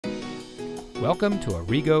Welcome to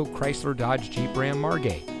Arrigo Chrysler Dodge Jeep Ram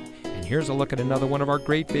Margate. And here's a look at another one of our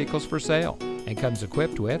great vehicles for sale, and comes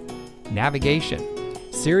equipped with navigation,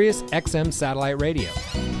 Sirius XM satellite radio,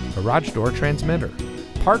 garage door transmitter,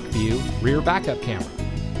 park view rear backup camera,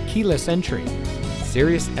 keyless entry,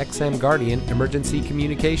 Sirius XM Guardian emergency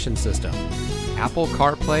communication system, Apple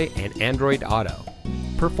CarPlay and Android Auto,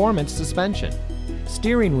 performance suspension,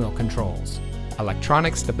 steering wheel controls,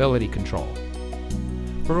 electronic stability control.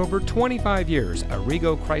 For over 25 years,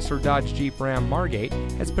 Arrigo Chrysler Dodge Jeep Ram Margate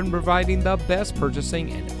has been providing the best purchasing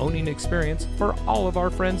and owning experience for all of our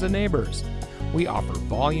friends and neighbors. We offer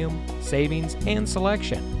volume, savings, and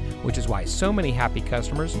selection, which is why so many happy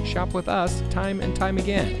customers shop with us time and time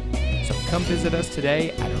again. So come visit us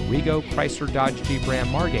today at Arrigo Chrysler Dodge Jeep Ram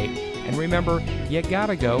Margate, and remember, you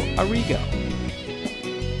gotta go Arrigo.